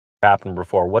happened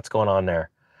before. What's going on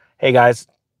there? Hey guys,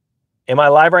 am I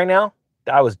live right now?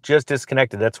 I was just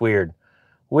disconnected. That's weird.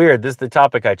 Weird. This is the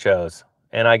topic I chose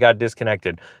and I got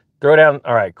disconnected. Throw down.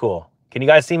 All right, cool. Can you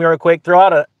guys see me real quick? Throw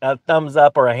out a thumbs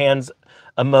up or a hands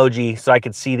emoji so I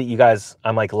could see that you guys,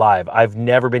 I'm like live. I've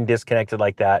never been disconnected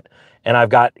like that. And I've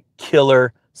got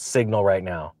killer signal right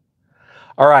now.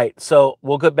 All right, so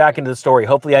we'll get back into the story.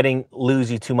 Hopefully I didn't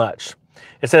lose you too much.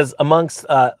 It says amongst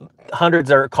hundreds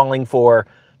are calling for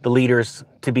the leaders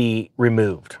to be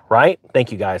removed, right?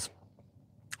 Thank you, guys.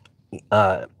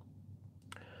 So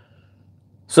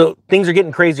things are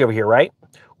getting crazy over here, right?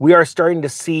 We are starting to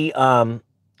see greater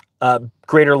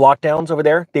lockdowns over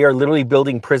there. They are literally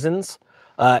building prisons.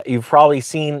 You've probably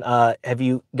seen, have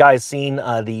you guys seen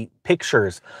the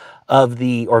pictures of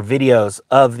or videos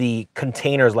of the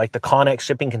containers, like the Connex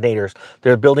shipping containers?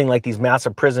 They're building like these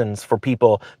massive prisons for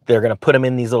people. They're going to put them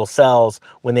in these little cells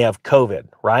when they have COVID,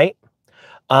 right?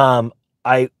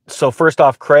 So first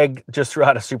off, Craig just threw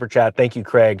out a super chat. Thank you,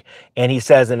 Craig. And he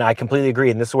says, and I completely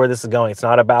agree, and this is where this is going. It's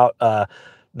not about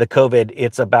the COVID.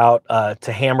 It's about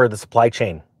to hammer the supply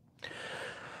chain.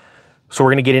 So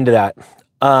we're going to get into that.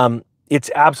 It's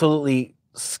absolutely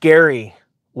scary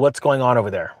what's going on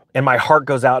over there. And my heart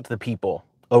goes out to the people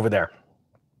over there.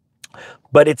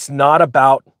 But it's not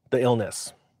about the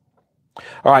illness.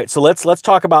 All right, so let's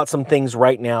talk about some things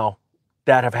right now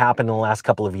that have happened in the last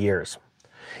couple of years.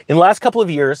 In the last couple of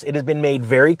years, it has been made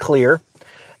very clear.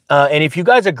 And if you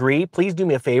guys agree, please do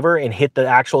me a favor and hit the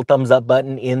actual thumbs up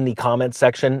button in the comments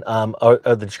section or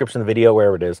the description of the video,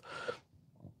 wherever it is.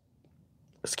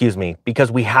 Excuse me,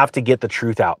 because we have to get the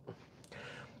truth out.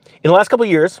 In the last couple of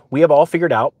years, we have all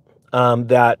figured out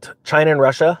that China and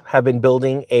Russia have been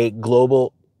building a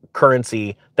global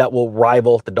currency that will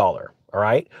rival the dollar, all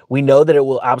right? We know that it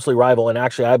will absolutely rival, and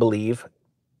actually, I believe,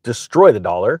 destroy the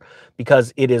dollar,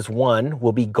 because it is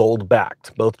will be gold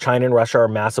backed. Both China and Russia are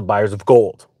massive buyers of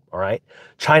gold, all right?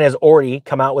 China has already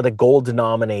come out with a gold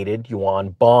denominated yuan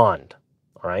bond,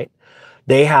 all right?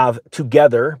 They have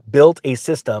together built a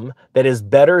system that is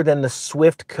better than the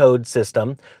SWIFT code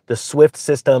system, the SWIFT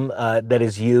system that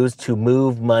is used to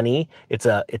move money. It's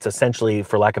essentially,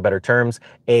 for lack of better terms,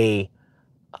 a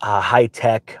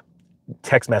high-tech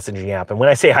text messaging app. And when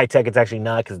I say high tech, it's actually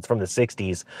not, because it's from the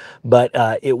 60s, but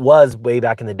it was way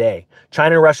back in the day.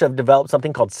 China and Russia have developed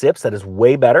something called SIPS that is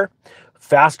way better,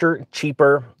 faster,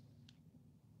 cheaper,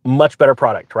 much better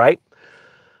product, right?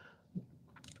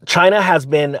 China has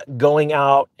been going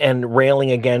out and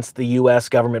railing against the US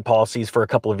government policies for a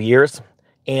couple of years,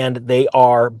 and they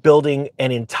are building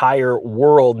an entire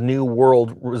new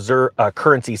world reserve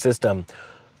currency system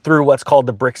through what's called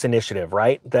the BRICS initiative,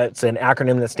 right? That's an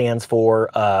acronym that stands for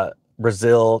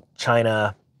Brazil,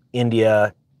 China,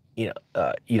 India,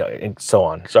 and so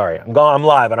on. Sorry, I'm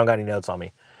live. I don't got any notes on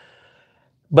me.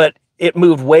 But it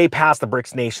moved way past the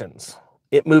BRICS nations.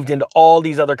 It moved into all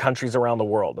these other countries around the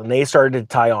world, and they started to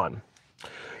tie on.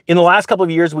 In the last couple of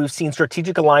years, we've seen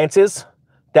strategic alliances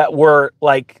that were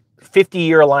like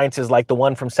 50-year alliances, like the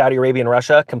one from Saudi Arabia and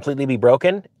Russia, completely be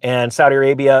broken. And Saudi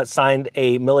Arabia signed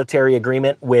a military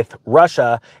agreement with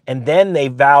Russia, and then they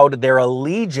vowed their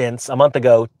allegiance a month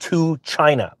ago to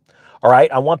China. All right,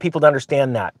 I want people to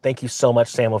understand that. Thank you so much,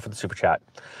 Samuel, for the super chat.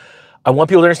 I want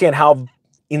people to understand how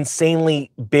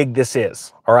insanely big this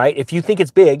is. All right, if you think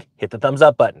it's big, hit the thumbs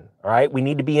up button. All right, we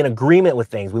need to be in agreement with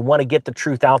things. We want to get the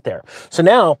truth out there. So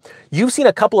now you've seen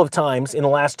a couple of times in the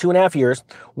last 2.5 years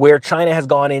where China has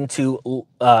gone into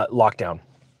lockdown.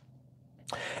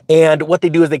 And what they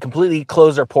do is they completely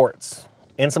close their ports.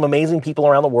 And some amazing people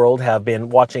around the world have been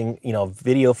watching,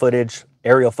 video footage,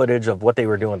 aerial footage of what they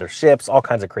were doing with their ships, all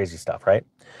kinds of crazy stuff, right?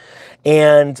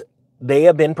 And they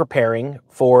have been preparing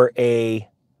for a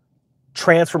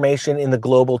transformation in the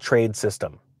global trade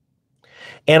system.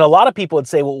 And a lot of people would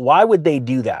say, well, why would they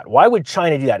do that? Why would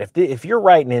China do that? If you're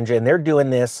right, Ninja, and they're doing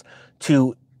this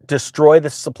to destroy the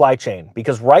supply chain,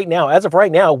 because right now, as of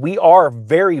right now, we are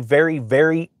very, very,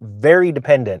 very, very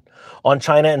dependent on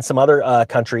China and some other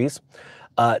countries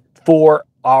for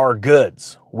our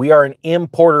goods. We are an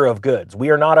importer of goods.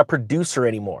 We are not a producer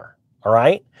anymore. All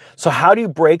right. So how do you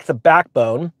break the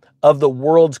backbone of the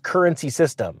world's currency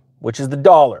system, which is the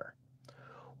dollar?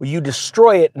 Well, you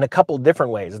destroy it in a couple of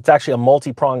different ways. It's actually a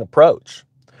multi-pronged approach.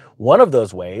 One of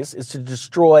those ways is to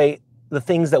destroy the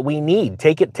things that we need.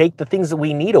 Take the things that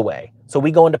we need away. So we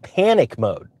go into panic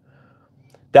mode.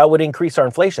 That would increase our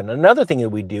inflation. Another thing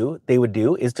that they would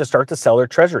do is to start to sell their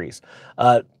treasuries.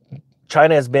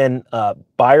 China has been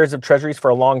buyers of treasuries for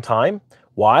a long time.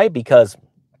 Why? Because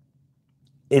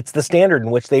it's the standard in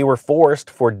which they were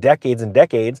forced for decades and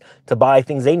decades to buy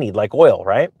things they need, like oil,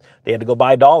 right? They had to go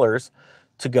buy dollars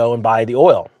to go and buy the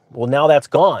oil. Well, now that's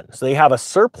gone. So they have a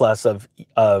surplus of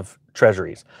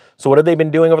treasuries. So what have they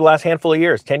been doing over the last handful of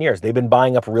years, 10 years? They've been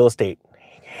buying up real estate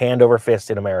hand over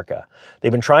fist in America.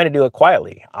 They've been trying to do it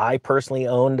quietly. I personally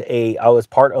I was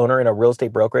part owner in a real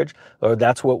estate brokerage, or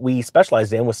that's what we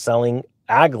specialized in, was selling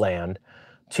ag land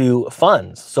to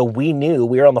funds. So we knew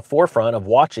we were on the forefront of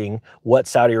watching what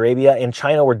Saudi Arabia and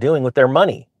China were doing with their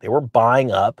money. They were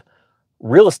buying up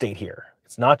real estate here.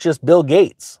 It's not just Bill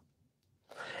Gates.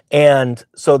 And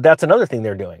so that's another thing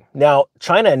they're doing. Now,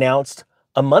 China announced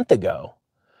a month ago,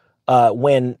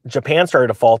 when Japan started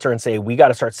to falter and say, we got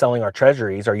to start selling our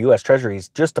treasuries, our US treasuries,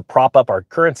 just to prop up our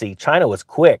currency. China was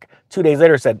quick. 2 days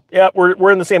later said, yeah,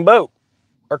 we're in the same boat.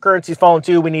 Our currency's falling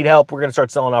too. We need help. We're going to start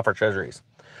selling off our treasuries.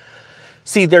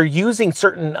 See, they're using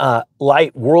certain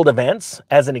light world events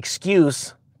as an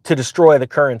excuse to destroy the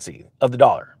currency of the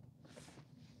dollar.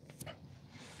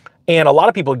 And a lot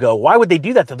of people go, why would they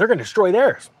do that? They're going to destroy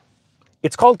theirs.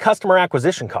 It's called customer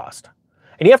acquisition cost.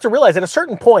 And you have to realize at a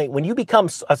certain point, when you become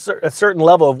a certain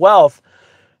level of wealth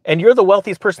and you're the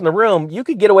wealthiest person in the room, you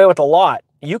could get away with a lot.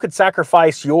 You could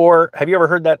sacrifice have you ever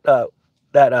heard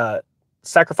that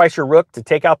sacrifice your rook to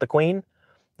take out the queen?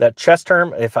 That chess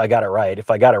term, if I got it right. If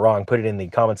I got it wrong, put it in the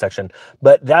comment section.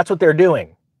 But that's what they're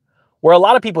doing. Where a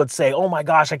lot of people would say, oh my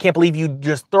gosh, I can't believe you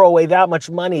just throw away that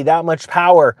much money, that much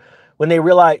power. When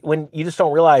you just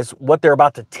don't realize what they're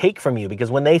about to take from you. Because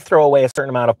when they throw away a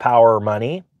certain amount of power or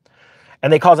money,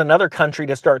 and they cause another country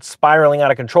to start spiraling out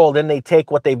of control, then they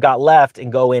take what they've got left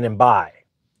and go in and buy.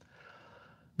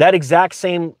 That exact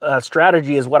same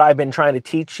strategy is what I've been trying to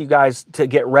teach you guys to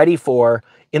get ready for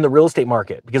in the real estate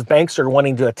market, because banks are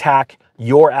wanting to attack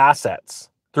your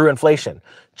assets through inflation.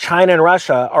 China and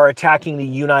Russia are attacking the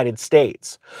United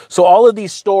States. So all of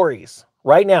these stories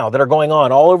right now that are going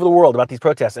on all over the world about these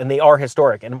protests, and they are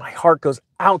historic, and my heart goes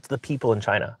out to the people in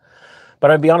China.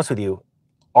 But I'll be honest with you,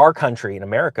 our country in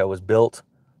America was built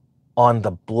on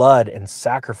the blood and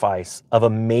sacrifice of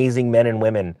amazing men and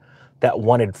women that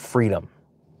wanted freedom.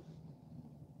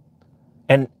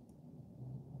 And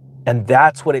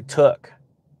that's what it took.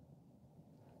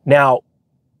 Now,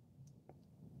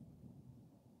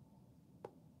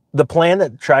 the plan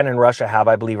that China and Russia have,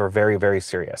 I believe, are very, very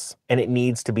serious, and it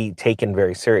needs to be taken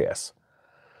very serious.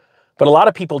 But a lot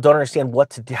of people don't understand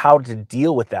how to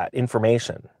deal with that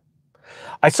information.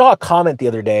 I saw a comment the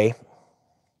other day.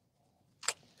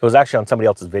 It was actually on somebody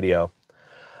else's video,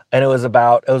 and it was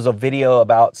a video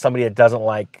about somebody that doesn't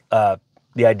like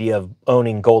the idea of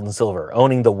owning gold and silver,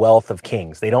 owning the wealth of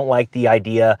kings. They don't like the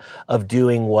idea of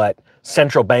doing what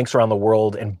central banks around the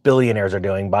world and billionaires are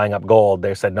doing, buying up gold.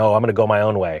 They said, no, I'm going to go my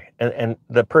own way. And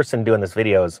the person doing this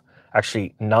video is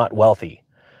actually not wealthy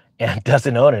and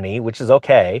doesn't own any, which is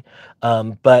okay.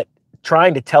 But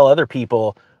trying to tell other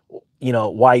people,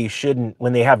 why you shouldn't,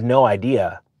 when they have no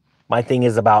idea. My thing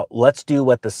is about, let's do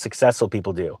what the successful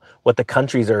people do, what the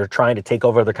countries are trying to take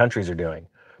over other countries are doing.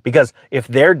 Because if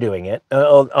they're doing it,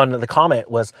 on the comment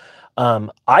was,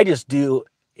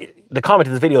 the comment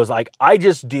to this video is like, I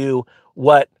just do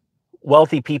what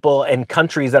wealthy people and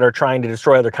countries that are trying to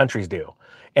destroy other countries do.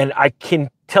 And I can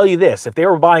tell you this, if they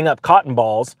were buying up cotton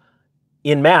balls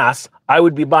in mass, I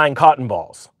would be buying cotton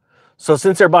balls. So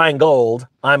since they're buying gold,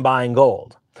 I'm buying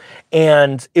gold.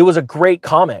 And it was a great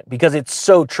comment because it's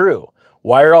so true.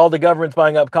 Why are all the governments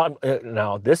buying up cotton?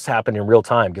 Now, this happened in real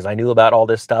time because I knew about all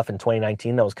this stuff in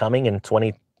 2019 that was coming in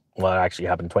it actually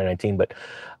happened in 2019, but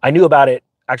I knew about it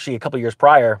actually a couple of years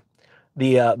prior,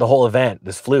 the whole event,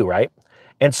 this flu, right?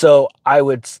 And so I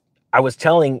was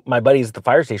telling my buddies at the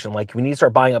fire station, like, we need to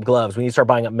start buying up gloves. We need to start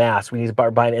buying up masks. We need to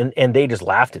start buying, and they just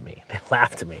laughed at me. They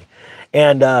laughed at me.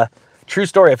 And true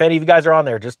story, if any of you guys are on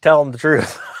there, just tell them the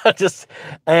truth.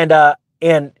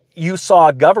 And you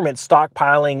saw government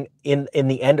stockpiling in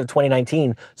the end of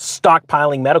 2019,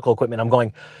 stockpiling medical equipment. I'm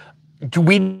going,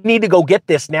 we need to go get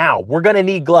this now. We're going to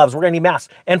need gloves. We're going to need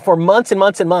masks. And for months and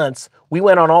months and months, we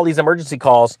went on all these emergency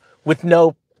calls with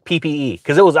no PPE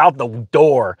because it was out the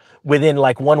door within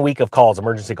like 1 week of calls,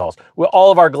 emergency calls.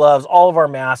 All of our gloves, all of our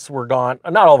masks were gone.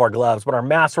 Not all of our gloves, but our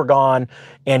masks were gone,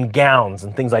 and gowns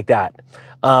and things like that.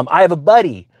 I have a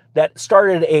buddy that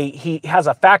started he has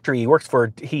a factory.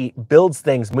 He builds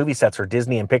things, movie sets for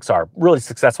Disney and Pixar. Really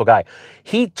successful guy.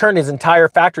 He turned his entire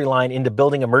factory line into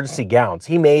building emergency gowns.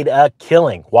 He made a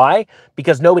killing. Why?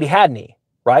 Because nobody had any,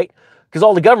 right? Because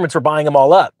all the governments were buying them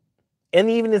all up. And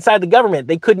even inside the government,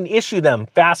 they couldn't issue them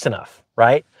fast enough,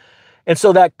 right? And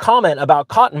so that comment about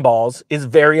cotton balls is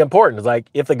very important. It's like,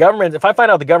 if I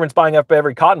find out the government's buying up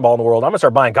every cotton ball in the world, I'm gonna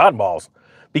start buying cotton balls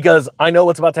because I know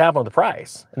what's about to happen with the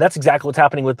price. And that's exactly what's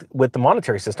happening with the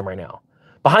monetary system right now.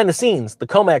 Behind the scenes, the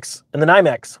COMEX and the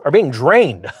NYMEX are being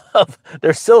drained of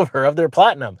their silver, of their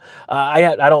platinum.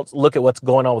 I don't look at what's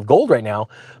going on with gold right now,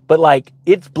 but like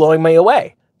it's blowing me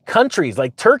away. Countries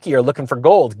like Turkey are looking for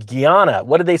gold. Guyana,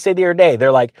 what did they say the other day?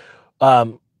 They're like,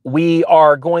 we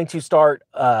are going to start.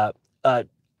 They're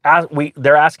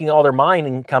asking all their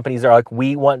mining companies. They're like,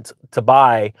 we want to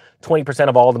buy 20%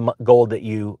 of all the gold that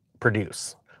you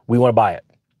produce. We want to buy it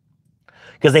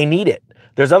because they need it.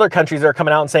 There's other countries that are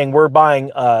coming out and saying we're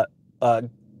buying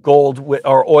gold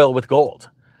or oil with gold.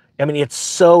 I mean, it's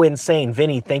so insane.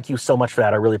 Vinny, thank you so much for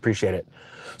that. I really appreciate it.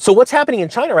 So what's happening in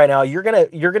China right now? You're gonna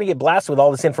get blasted with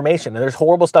all this information, and there's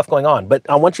horrible stuff going on. But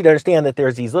I want you to understand that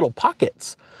there's these little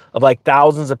pockets of like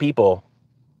thousands of people,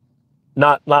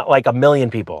 not like 1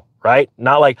 million people, right?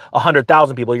 Not like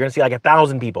 100,000 people. You're gonna see like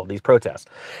 1,000 people, these protests.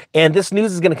 And this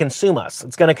news is gonna consume us.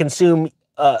 It's gonna consume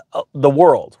the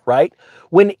world, right?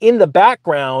 When in the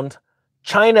background,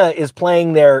 China is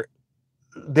playing their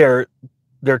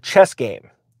chess game.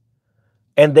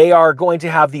 And they are going to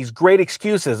have these great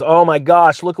excuses. Oh my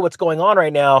gosh, look at what's going on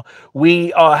right now.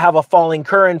 We have a falling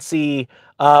currency,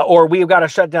 or we've got to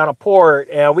shut down a port,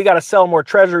 and we got to sell more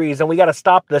treasuries, and we got to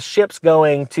stop the ships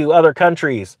going to other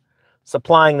countries,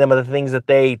 supplying them with the things that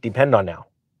they depend on now.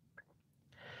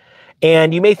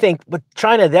 And you may think, but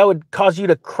China, that would cause you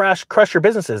to crush your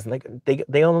businesses. And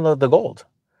they own the gold.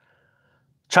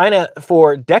 China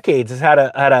for decades has had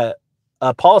a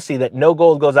policy that no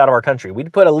gold goes out of our country.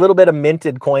 We'd put a little bit of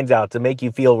minted coins out to make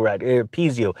you feel right,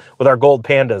 appease you with our gold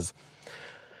pandas.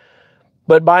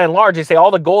 But by and large, they say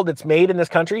all the gold that's made in this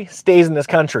country stays in this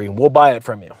country. We'll buy it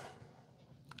from you.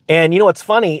 And you know what's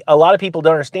funny? A lot of people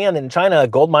don't understand that in China,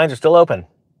 gold mines are still open.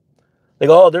 They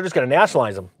go, oh, they're just going to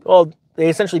nationalize them. Well, they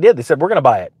essentially did. They said, we're going to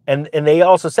buy it. And they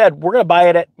also said, we're going to buy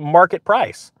it at market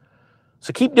price.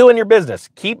 So keep doing your business.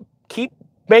 Keep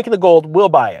making the gold. We'll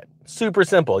buy it. Super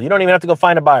simple. You don't even have to go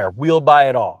find a buyer. We'll buy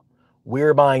it all.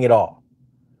 We're buying it all.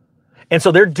 And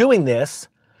so they're doing this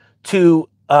to,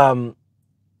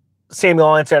 Samuel,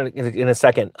 I'll answer in a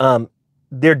second.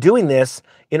 They're doing this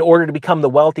in order to become the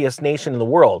wealthiest nation in the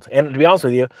world. And to be honest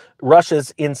with you,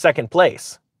 Russia's in second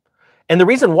place. And the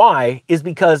reason why is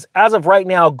because as of right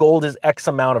now, gold is X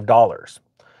amount of dollars.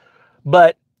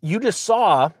 But you just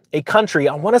saw a country,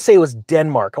 I want to say it was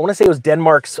Denmark. I want to say it was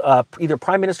Denmark's either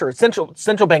prime minister or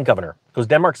central bank governor. It was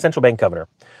Denmark's central bank governor.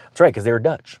 That's right, because they were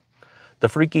Dutch. The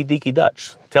freaky deaky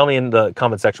Dutch. Tell me in the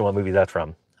comment section what movie that's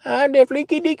from. I'm the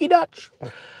freaky deaky Dutch.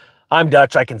 I'm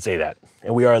Dutch, I can say that.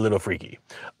 And we are a little freaky.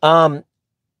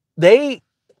 They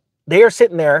are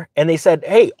sitting there and they said,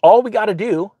 hey, all we got to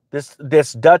do,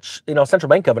 this Dutch, central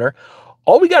bank governor,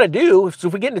 all we got to do is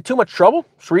if we get into too much trouble,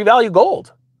 is revalue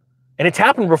gold. And it's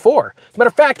happened before. As a matter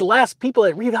of fact, the last people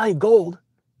that revalued gold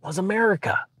was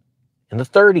America in the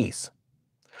 30s.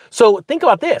 So think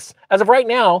about this. As of right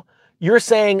now, you're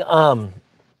saying, right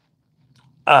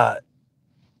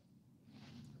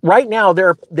now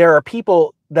there are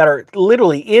people that are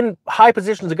literally in high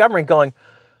positions of government going,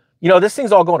 this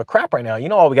thing's all going to crap right now.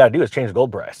 All we got to do is change the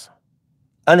gold price.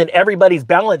 And then everybody's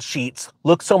balance sheets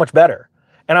look so much better.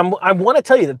 And I want to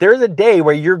tell you that there's a day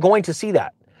where you're going to see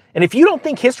that. And if you don't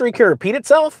think history can repeat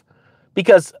itself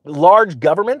because large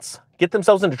governments get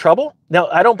themselves into trouble, now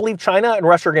I don't believe China and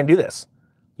Russia are going to do this.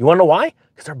 You want to know why?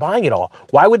 Because they're buying it all.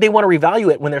 Why would they want to revalue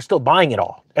it when they're still buying it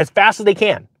all as fast as they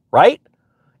can, right?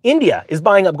 India is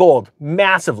buying up gold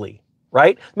massively,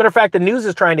 right? Matter of fact, the news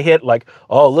is trying to hit like,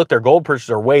 oh, look, their gold purchases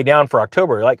are way down for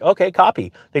October. You're like, okay,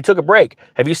 copy. They took a break.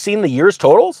 Have you seen the year's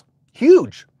totals?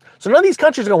 Huge. So none of these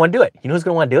countries are going to want to do it. You know who's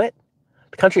going to want to do it?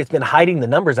 The country that's been hiding the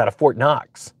numbers out of Fort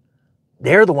Knox.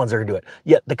 They're the ones that are going to do it.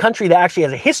 Yet the country that actually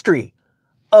has a history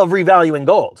of revaluing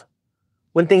gold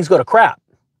when things go to crap.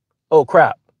 Oh,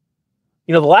 crap.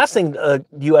 The last thing the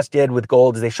U.S. did with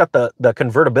gold is they shut the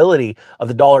convertibility of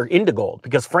the dollar into gold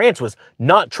because France was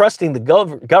not trusting the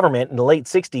government in the late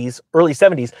 60s, early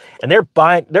 70s, and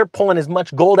they're pulling as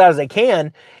much gold out as they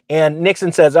can, and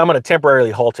Nixon says, I'm going to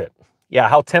temporarily halt it. Yeah,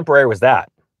 how temporary was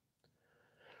that?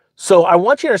 So I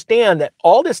want you to understand that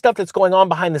all this stuff that's going on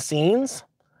behind the scenes,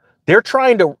 they're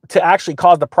trying to actually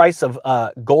cause the price of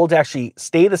gold to actually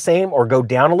stay the same or go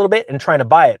down a little bit and trying to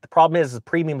buy it. The problem is the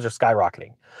premiums are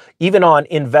skyrocketing. Even on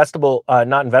investable,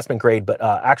 not investment grade, but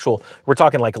actual, we're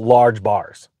talking like large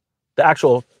bars. The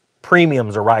actual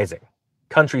premiums are rising.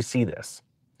 Countries see this.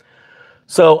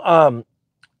 So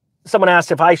someone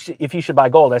asked if you should buy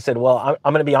gold. I said, well,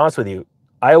 I'm going to be honest with you.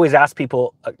 I always ask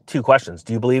people two questions.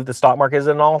 Do you believe the stock market is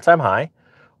at an all-time high?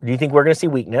 Or do you think we're going to see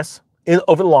weakness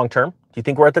over the long term? Do you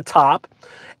think we're at the top?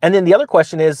 And then the other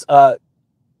question is,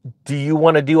 do you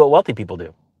want to do what wealthy people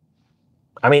do?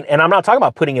 I mean, and I'm not talking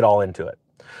about putting it all into it.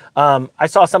 I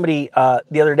saw somebody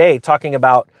the other day talking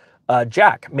about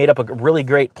Jack made up a really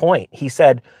great point. He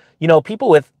said, people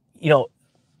with,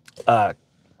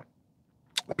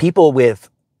 people with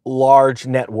large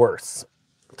net worths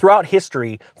throughout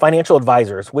history, financial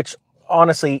advisors, which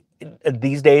honestly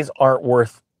these days aren't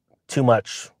worth too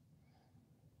much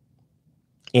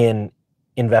in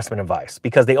investment advice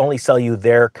because they only sell you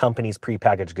their company's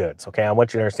prepackaged goods. Okay, I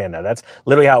want you to understand that. That's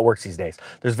literally how it works these days.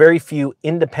 There's very few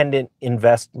independent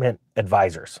investment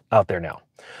advisors out there now.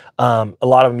 A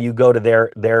lot of them, you go to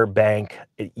their bank,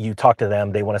 you talk to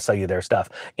them, they want to sell you their stuff.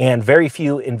 And very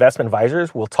few investment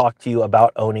advisors will talk to you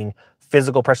about owning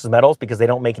physical precious metals because they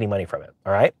don't make any money from it.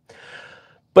 All right.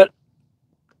 But,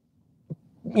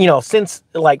 since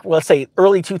like, let's say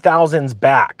early 2000s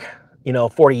back,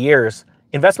 40 years,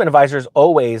 investment advisors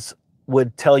always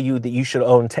would tell you that you should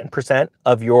own 10%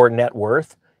 of your net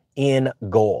worth in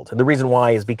gold. And the reason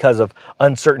why is because of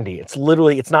uncertainty. It's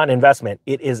not an investment.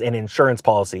 It is an insurance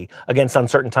policy against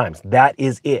uncertain times. That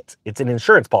is it. It's an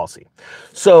insurance policy.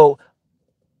 So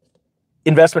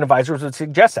investment advisors would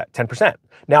suggest that 10%.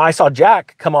 Now I saw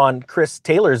Jack come on Chris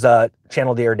Taylor's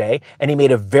channel the other day, and he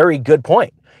made a very good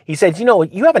point. He said,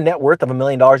 you have a net worth of $1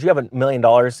 million. You have $1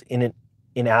 million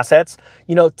in assets,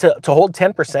 to hold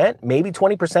 10%, maybe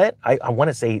 20%. I want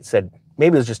to say he said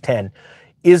maybe it was just 10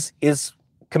 is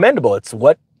commendable. It's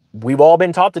what we've all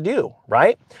been taught to do,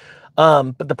 right?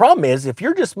 But the problem is if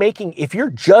you're just making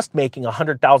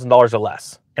 $100,000 or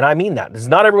less, and I mean that,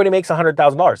 not everybody makes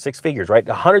 $100,000, six figures, right?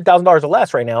 $100,000 or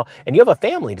less right now, and you have a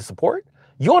family to support,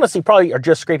 you honestly probably are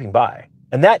just scraping by.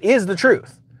 And that is the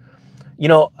truth.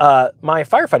 My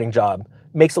firefighting job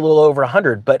makes a little over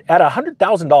 100, but at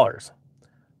 $100,000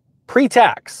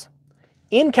 pre-tax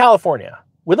in California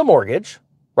with a mortgage,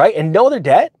 right? And no other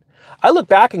debt, I look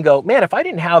back and go, man, if I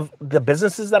didn't have the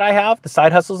businesses that I have, the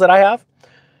side hustles that I have,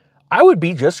 I would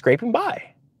be just scraping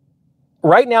by.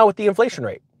 Right now with the inflation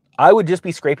rate, I would just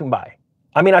be scraping by.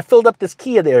 I mean, I filled up this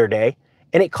Kia the other day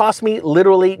and it cost me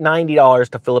literally $90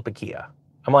 to fill up a Kia.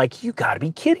 I'm like, you gotta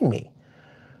be kidding me.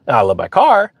 Now, I love my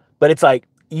car, but it's like,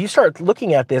 you start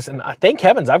looking at this and thank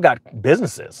heavens I've got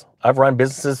businesses. I've run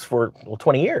businesses for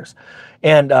 20 years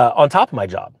and on top of my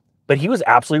job. But he was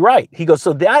absolutely right. He goes,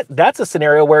 so that's a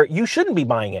scenario where you shouldn't be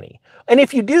buying any. And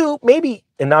if you do, maybe,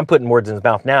 and I'm putting words in his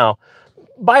mouth now,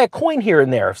 buy a coin here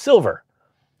and there of silver.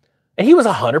 And he was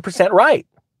 100% right.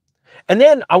 And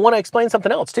then I want to explain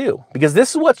something else too, because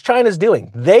this is what China's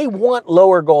doing. They want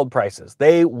lower gold prices.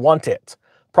 They want it.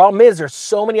 Problem is there's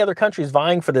so many other countries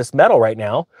vying for this metal right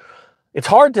now. It's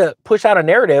hard to push out a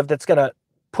narrative that's going to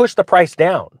push the price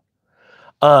down.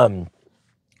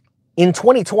 In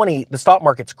 2020, the stock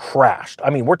market's crashed. I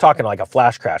mean, we're talking like a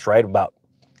flash crash, right? About,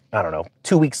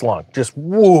 2 weeks long, just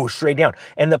whoosh, straight down.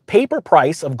 And the paper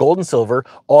price of gold and silver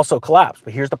also collapsed.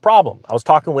 But here's the problem. I was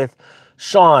talking with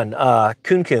Sean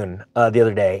Kuhn the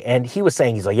other day, and he was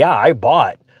saying, he's like, yeah, I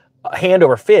bought hand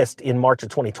over fist in March of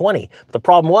 2020. But the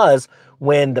problem was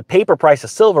when the paper price of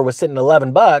silver was sitting at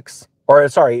 11 bucks, or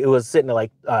sorry, it was sitting at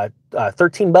like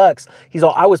 13 bucks. He's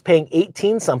all, I was paying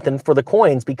 18 something for the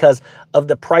coins because of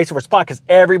the price of our spot, because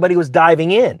everybody was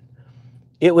diving in.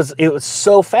 It was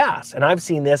so fast. And I've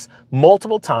seen this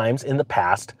multiple times in the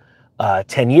past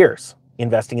 10 years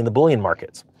investing in the bullion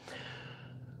markets.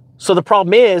 So the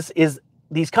problem is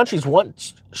these countries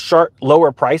want sharp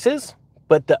lower prices,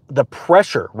 but the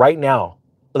pressure right now,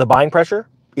 the buying pressure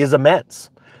is immense.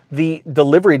 The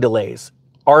delivery delays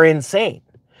are insane.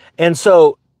 And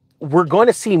so we're going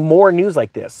to see more news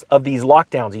like this of these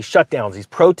lockdowns, these shutdowns, these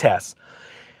protests.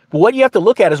 But what you have to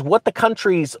look at is what the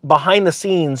countries behind the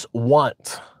scenes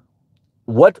want.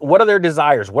 What are their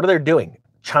desires? What are they doing?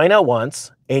 China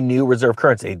wants a new reserve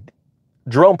currency.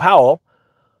 Jerome Powell,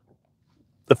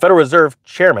 the Federal Reserve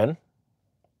chairman,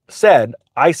 said,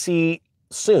 I see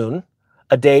soon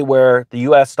a day where the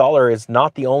US dollar is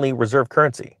not the only reserve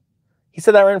currency. He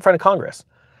said that right in front of Congress.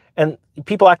 And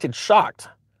people acted shocked.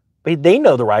 But they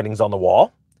know the writing's on the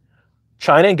wall.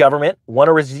 China and government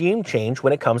want a regime change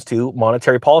when it comes to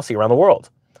monetary policy around the world.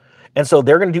 And so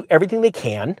they're going to do everything they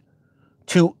can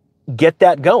to get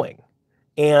that going.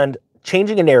 And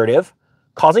changing a narrative,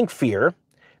 causing fear,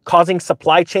 causing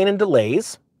supply chain and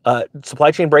delays,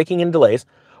 supply chain breaking and delays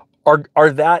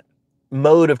are that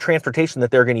mode of transportation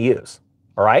that they're going to use.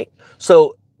 All right.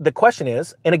 So the question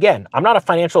is, and again, I'm not a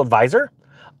financial advisor.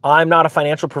 I'm not a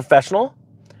financial professional.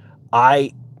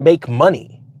 I make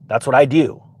money. That's what I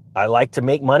do. I like to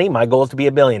make money. My goal is to be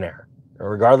a billionaire.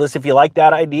 Regardless if you like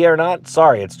that idea or not,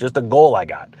 sorry, it's just a goal I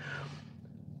got.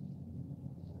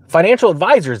 Financial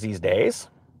advisors these days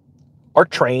are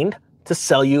trained to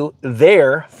sell you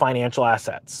their financial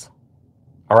assets.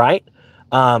 All right?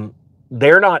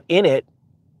 They're not in it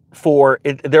for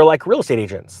it. They're like real estate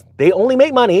agents. They only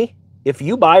make money if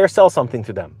you buy or sell something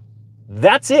to them.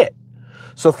 That's it.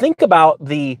 So think about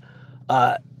the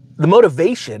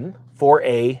motivation for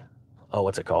a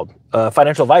what's it called? A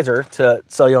financial advisor to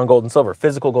sell you on gold and silver,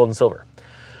 physical gold and silver.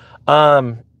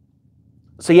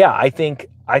 So yeah, I think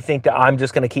that I'm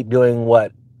just going to keep doing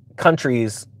what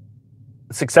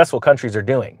successful countries are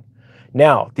doing.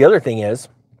 Now, the other thing is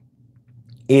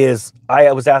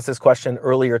I was asked this question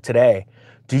earlier today.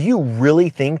 Do you really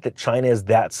think that China is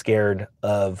that scared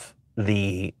of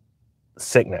the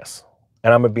sickness?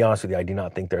 And I'm going to be honest with you, I do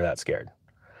not think they're that scared.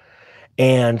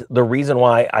 And the reason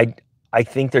why I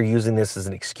think they're using this as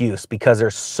an excuse, because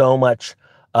there's so much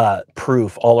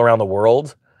proof all around the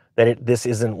world that this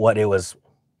isn't what it was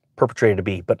perpetrated to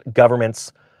be. But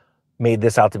governments made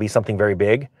this out to be something very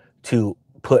big to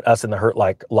put us in the hurt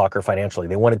locker financially.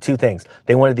 They wanted two things.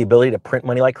 They wanted the ability to print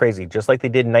money like crazy, just like they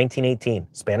did in 1918.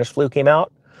 Spanish flu came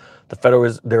out. There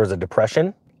was a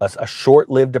depression, a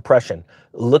short-lived depression.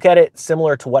 Look at it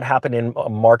similar to what happened in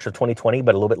March of 2020,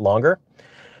 but a little bit longer.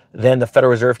 Then the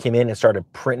Federal Reserve came in and started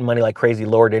printing money like crazy,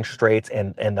 lowered interest rates,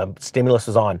 and the stimulus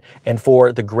was on. And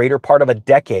for the greater part of a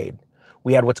decade,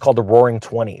 we had what's called the Roaring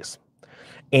 20s.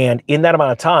 And in that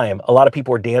amount of time, a lot of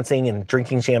people were dancing and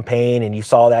drinking champagne, and you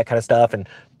saw that kind of stuff, and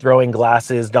throwing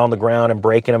glasses down the ground and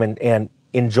breaking them and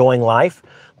enjoying life.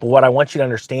 But what I want you to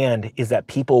understand is that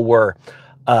people were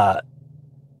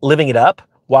living it up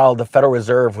while the Federal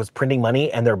Reserve was printing money,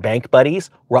 and their bank buddies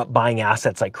were up buying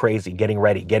assets like crazy, getting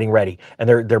ready. And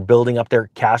they're building up their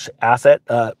cash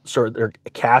their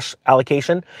cash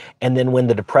allocation. And then when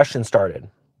the Depression started,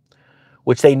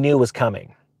 which they knew was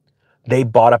coming, they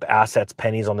bought up assets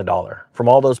pennies on the dollar from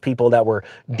all those people that were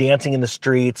dancing in the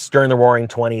streets during the Roaring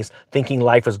 20s, thinking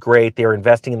life was great. They were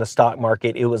investing in the stock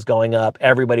market. It was going up.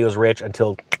 Everybody was rich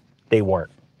until they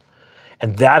weren't.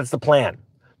 And that's the plan.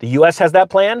 The US has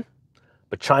that plan,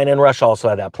 but China and Russia also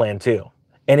have that plan too.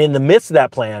 And in the midst of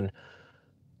that plan,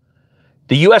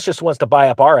 the US just wants to buy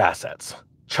up our assets.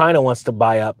 China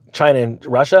and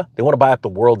Russia, they want to buy up the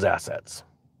world's assets.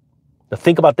 Now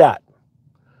think about that.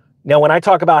 Now, when I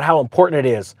talk about how important it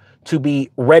is to be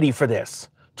ready for this,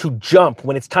 to jump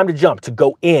when it's time to jump, to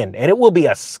go in, and it will be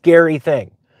a scary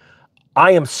thing.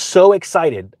 I am so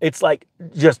excited. It's like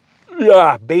just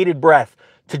bated breath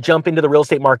to jump into the real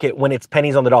estate market when it's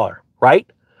pennies on the dollar, right?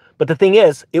 But the thing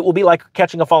is, it will be like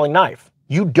catching a falling knife.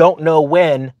 You don't know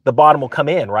when the bottom will come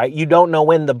in, right? You don't know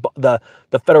when the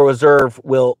Federal Reserve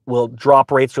will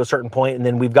drop rates to a certain point, and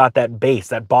then we've got that base,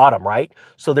 that bottom, right?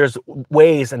 So there's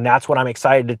ways, and that's what I'm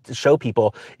excited to show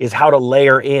people, is how to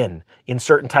layer in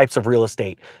certain types of real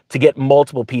estate to get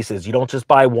multiple pieces. You don't just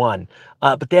buy one,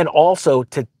 but then also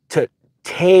to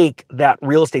take that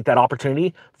real estate, that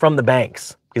opportunity from the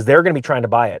banks, because they're going to be trying to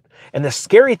buy it. And the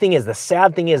scary thing is, the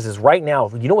sad thing is right now,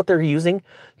 you know what they're using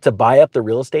to buy up the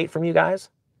real estate from you guys?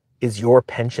 Is your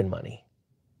pension money.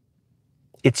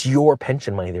 It's your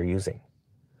pension money they're using.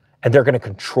 And they're going to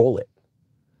control it.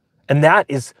 And that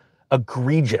is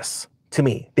egregious to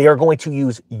me. They are going to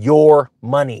use your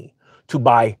money to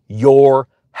buy your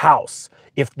house.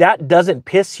 If that doesn't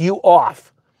piss you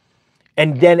off,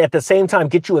 and then at the same time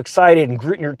get you excited and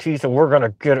gritting your teeth and we're going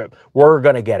to get it, we're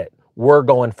going to get it. We're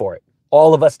going for it.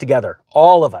 All of us together.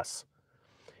 All of us.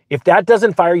 If that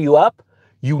doesn't fire you up,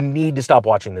 you need to stop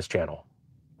watching this channel.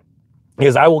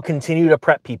 Because I will continue to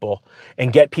prep people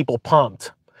and get people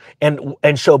pumped and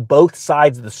show both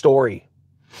sides of the story.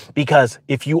 Because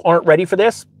if you aren't ready for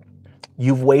this,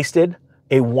 you've wasted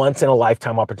a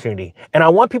once-in-a-lifetime opportunity. And I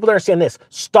want people to understand this.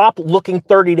 Stop looking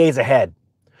 30 days ahead.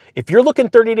 If you're looking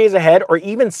 30 days ahead or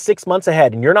even 6 months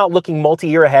ahead and you're not looking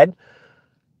multi-year ahead,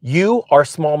 you are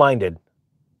small-minded.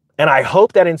 And I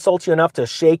hope that insults you enough to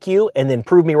shake you and then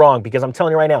prove me wrong, because I'm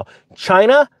telling you right now,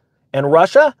 China and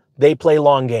Russia, they play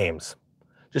long games.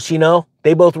 Just so you know,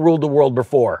 they both ruled the world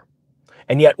before.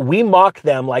 And yet we mock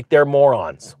them like they're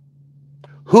morons.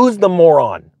 Who's the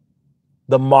moron?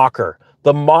 The mocker.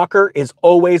 The mocker is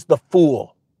always the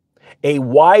fool. A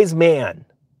wise man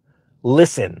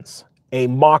listens. A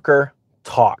mocker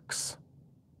talks.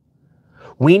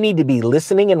 We need to be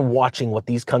listening and watching what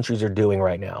these countries are doing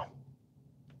right now.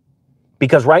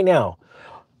 Because right now,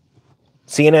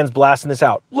 CNN's blasting this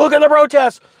out. Look at the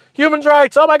protests, human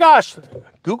rights, oh my gosh.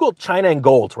 Google China and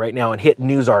gold right now and hit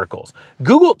news articles.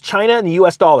 Google China and the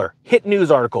US dollar, hit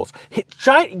news articles.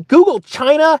 Google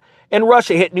China and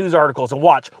Russia, hit news articles, and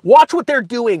watch what they're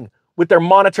doing with their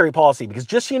monetary policy. Because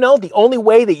just so you know, the only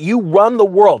way that you run the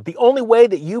world, the only way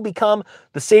that you become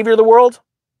the savior of the world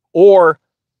or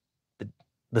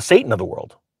the Satan of the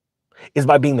world is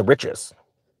by being the richest.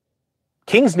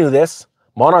 Kings knew this.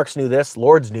 Monarchs knew this,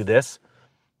 lords knew this,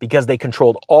 because they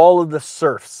controlled all of the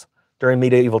serfs during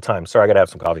medieval times. Sorry, I gotta have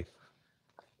some coffee.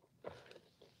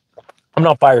 I'm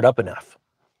not fired up enough.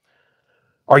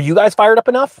 Are you guys fired up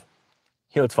enough?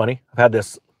 You know, it's funny. I've had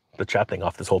the chat thing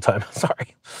off this whole time.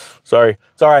 Sorry. It's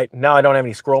all right. Now I don't have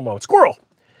any squirrel mode. Squirrel!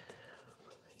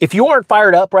 If you aren't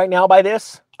fired up right now by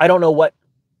this, I don't know what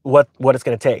it's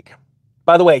going to take.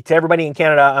 By the way, to everybody in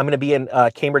Canada, I'm going to be in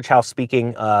Cambridge House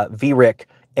speaking VRIC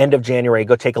end of January.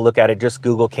 Go take a look at it. Just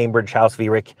Google Cambridge House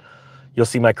VRIC. You'll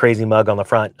see my crazy mug on the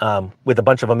front with a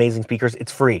bunch of amazing speakers.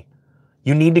 It's free.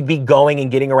 You need to be going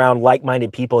and getting around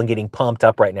like-minded people and getting pumped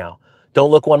up right now. Don't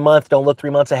look 1 month. Don't look 3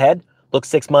 months ahead. Look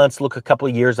 6 months. Look a couple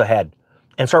of years ahead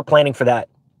and start planning for that.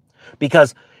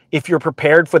 Because if you're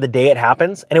prepared for the day it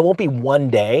happens, and it won't be one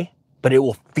day, but it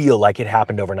will feel like it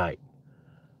happened overnight.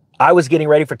 I was getting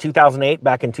ready for 2008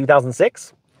 back in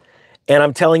 2006. And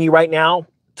I'm telling you right now,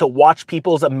 to watch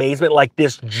people's amazement like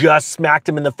this just smacked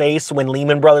them in the face when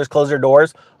Lehman Brothers closed their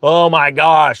doors. Oh my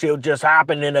gosh, it just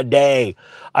happened in a day.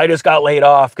 I just got laid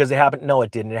off because it happened. No, it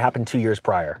didn't. It happened 2 years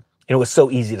prior. And it was so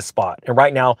easy to spot. And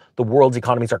right now, the world's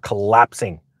economies are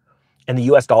collapsing. And the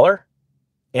US dollar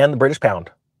and the British pound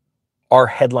are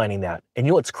headlining that. And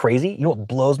you know what's crazy? You know what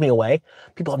blows me away?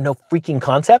 People have no freaking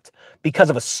concept because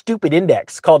of a stupid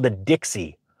index called the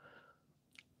Dixie.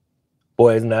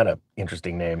 Boy, isn't that an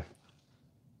interesting name?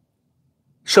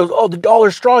 Shows, oh, the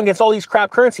dollar's strong against all these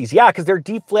crap currencies. Yeah, because they're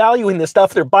devaluing this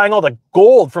stuff. They're buying all the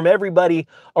gold from everybody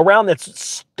around that's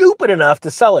stupid enough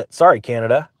to sell it. Sorry,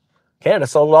 Canada. Canada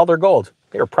sold all their gold.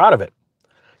 They were proud of it.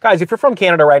 Guys, if you're from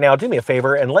Canada right now, do me a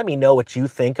favor and let me know what you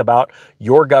think about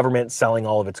your government selling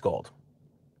all of its gold.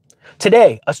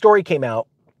 Today, a story came out,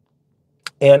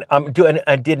 and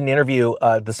I did an interview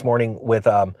this morning with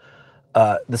the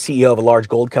CEO of a large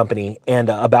gold company and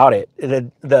about it.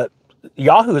 The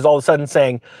Yahoo is all of a sudden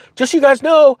saying, just so you guys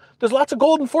know, there's lots of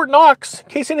gold in Fort Knox in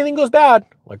case anything goes bad.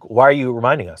 Like, why are you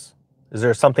reminding us? Is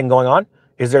there something going on?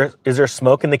 Is there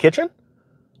smoke in the kitchen?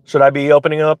 Should I be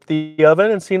opening up the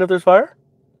oven and seeing if there's fire?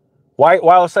 Why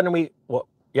all of a sudden well,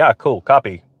 yeah, cool,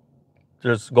 copy.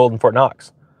 There's gold in Fort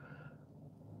Knox.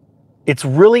 It's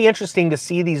really interesting to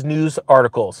see these news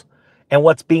articles and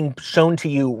what's being shown to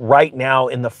you right now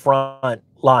in the front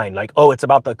line. Like, oh, it's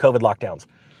about the COVID lockdowns.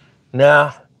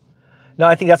 No,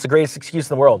 I think that's the greatest excuse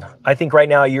in the world. I think right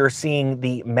now you're seeing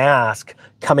the mask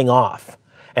coming off.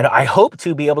 And I hope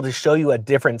to be able to show you a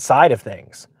different side of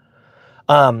things.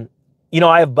 You know,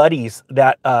 I have buddies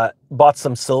that bought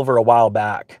some silver a while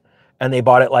back. And they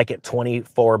bought it like at $24,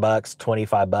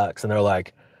 $25. And they're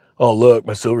like, oh, look,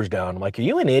 my silver's down. I'm like, are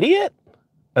you an idiot?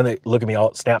 And they look at me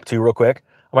all snap to real quick.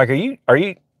 I'm like, are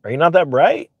you not that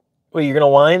bright? Well, you're going to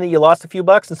whine that you lost a few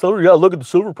bucks in silver? Yeah, look at the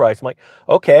silver price. I'm like,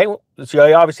 okay, so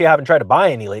you obviously haven't tried to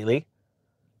buy any lately.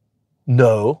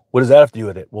 No. What does that have to do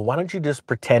with it? Well, why don't you just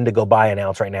pretend to go buy an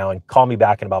ounce right now and call me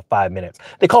back in about 5 minutes?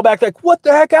 They call back like, what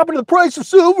the heck happened to the price of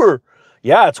silver?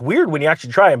 Yeah, it's weird when you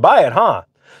actually try and buy it, huh?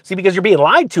 See, because you're being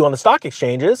lied to on the stock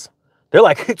exchanges. They're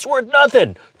like, it's worth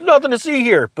nothing. There's nothing to see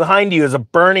here. Behind you is a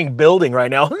burning building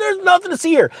right now. There's nothing to see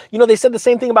here. You know, they said the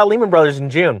same thing about Lehman Brothers in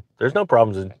June. There's no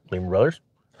problems in Lehman Brothers.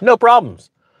 No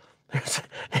problems.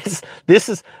 This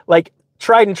is like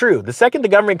tried and true. The second the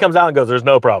government comes out and goes, there's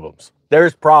no problems.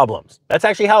 There's problems. That's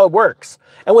actually how it works.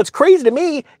 And what's crazy to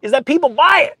me is that people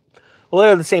buy it. Well,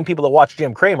 they're the same people that watch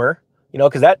Jim Cramer, you know,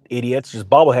 because that idiot's just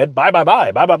bobblehead.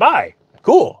 Buy.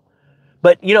 Cool.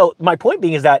 But, you know, my point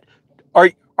being is that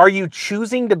are you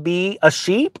choosing to be a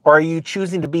sheep or are you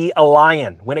choosing to be a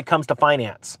lion when it comes to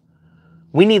finance?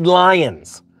 We need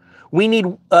lions. We need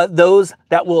those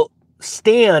that will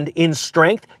stand in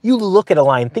strength. You look at a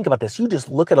lion. Think about this. You just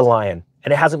look at a lion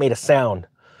and it hasn't made a sound.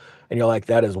 And you're like,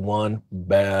 that is one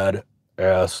bad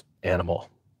ass animal.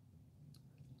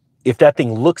 If that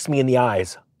thing looks me in the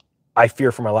eyes, I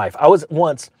fear for my life. I was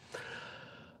once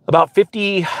about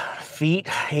 50 feet,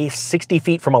 60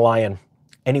 feet from a lion,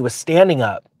 and he was standing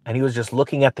up and he was just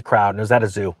looking at the crowd, and it was at a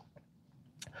zoo.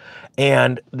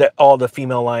 And all the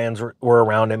female lions were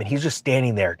around him, and he's just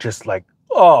standing there, just like,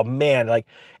 oh man, like,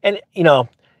 and you know,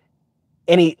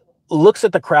 and he looks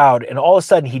at the crowd, and all of a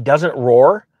sudden he doesn't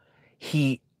roar.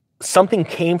 Something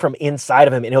came from inside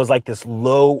of him, and it was like this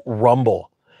low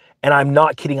rumble. And I'm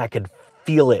not kidding, I could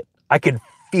feel it.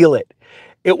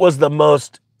 It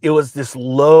was this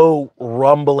low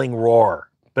rumbling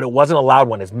roar, but it wasn't a loud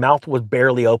one. His mouth was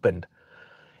barely opened.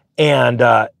 And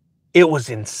it was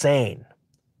insane.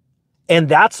 And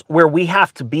that's where we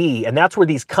have to be. And that's where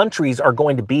these countries are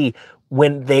going to be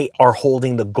when they are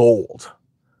holding the gold.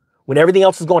 When everything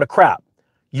else is going to crap.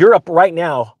 Europe right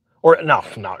now, or no,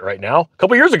 not right now, a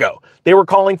couple years ago, they were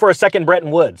calling for a second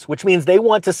Bretton Woods, which means they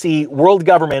want to see world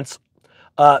governments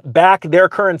back their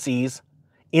currencies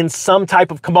in some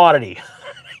type of commodity.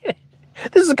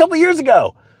 This is a couple years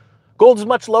ago. Gold is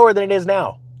much lower than it is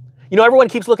now. You know, everyone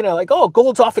keeps looking at it like, oh,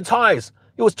 gold's off its highs.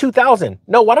 It was 2000.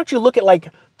 No, why don't you look at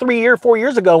like 4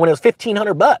 years ago when it was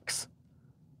 1,500 bucks?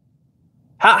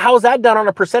 How is that done on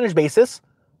a percentage basis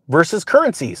versus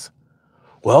currencies?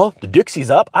 Well, the Dixie's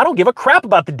up. I don't give a crap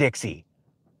about the Dixie.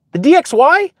 The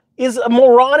DXY is a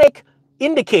moronic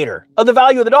indicator of the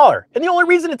value of the dollar. And the only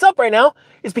reason it's up right now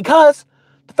is because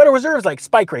the Federal Reserve is like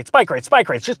spike rates, spike rates, spike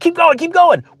rates. Just keep going, keep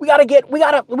going. We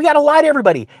gotta lie to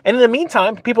everybody. And in the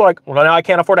meantime, people are like, well, now I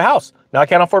can't afford a house. Now I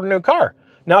can't afford a new car.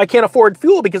 Now I can't afford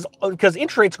fuel because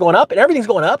interest rates going up and everything's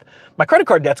going up. My credit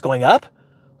card debt's going up.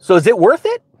 So is it worth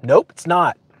it? Nope, it's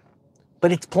not.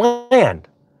 But it's planned.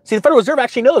 See, the Federal Reserve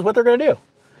actually knows what they're going to do.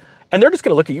 And they're just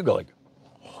going to look at you and go like,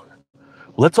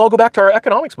 let's all go back to our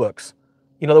economics books,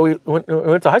 you know, that we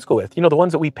went to high school with. You know, the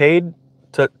ones that we paid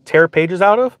to tear pages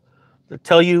out of that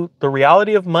tell you the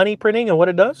reality of money printing and what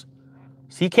it does.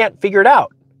 So you can't figure it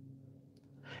out.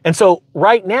 And so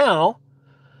right now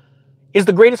is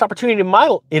the greatest opportunity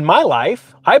in my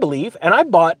life, I believe. And I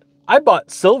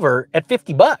bought silver at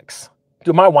 50 bucks.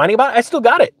 Am I whining about it? I still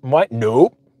got it. Why?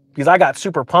 Nope. Because I got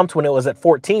super pumped when it was at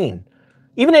 14.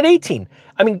 Even at 18.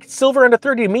 I mean, silver under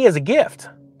 30 to me is a gift.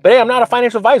 But hey, I'm not a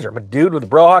financial advisor. I'm a dude with a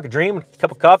Brohawk, a dream, a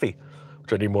cup of coffee,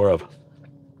 which I need more of.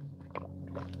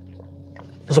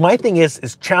 So my thing is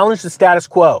challenge the status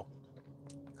quo.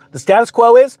 The status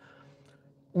quo is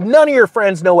none of your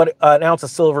friends know what an ounce of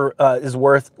silver is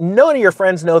worth. None of your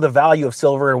friends know the value of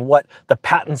silver and what the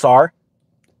patents are,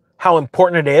 how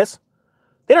important it is.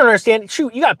 They don't understand.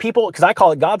 Shoot, you got people, because I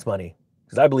call it God's money.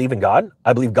 Because I believe in God.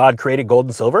 I believe God created gold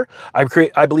and silver. I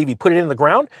believe he put it in the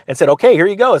ground and said, okay, here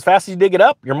you go. As fast as you dig it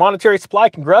up, your monetary supply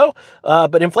can grow,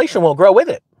 but inflation won't grow with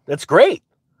it. That's great.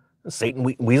 Satan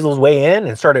weaseled his way in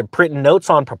and started printing notes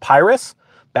on papyrus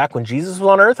back when Jesus was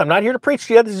on earth. I'm not here to preach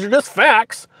to you. These are just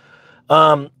facts.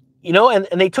 You know, and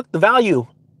they took the value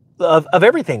of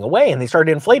everything away and they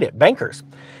started to inflate it, bankers.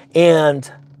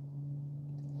 And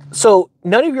so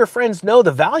none of your friends know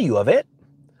the value of it.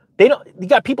 You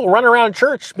got people running around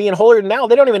church being holier than thou.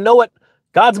 They don't even know what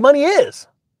God's money is.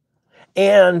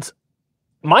 And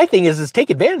my thing is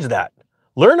take advantage of that.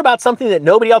 Learn about something that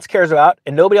nobody else cares about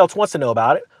and nobody else wants to know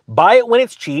about it. Buy it when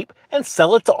it's cheap and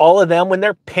sell it to all of them when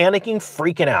they're panicking,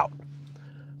 freaking out.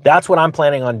 That's what I'm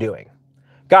planning on doing.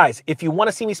 Guys, if you want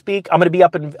to see me speak, I'm going to be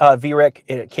up in VRIC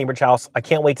at Cambridge House. I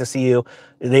can't wait to see you.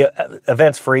 The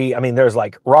event's free. I mean, there's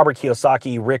like Robert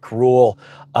Kiyosaki, Rick Rule.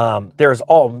 There's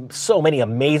so many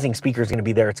amazing speakers going to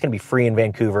be there. It's going to be free in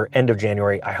Vancouver, end of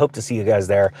January. I hope to see you guys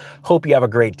there. Hope you have a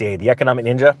great day. The Economic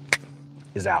Ninja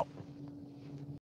is out.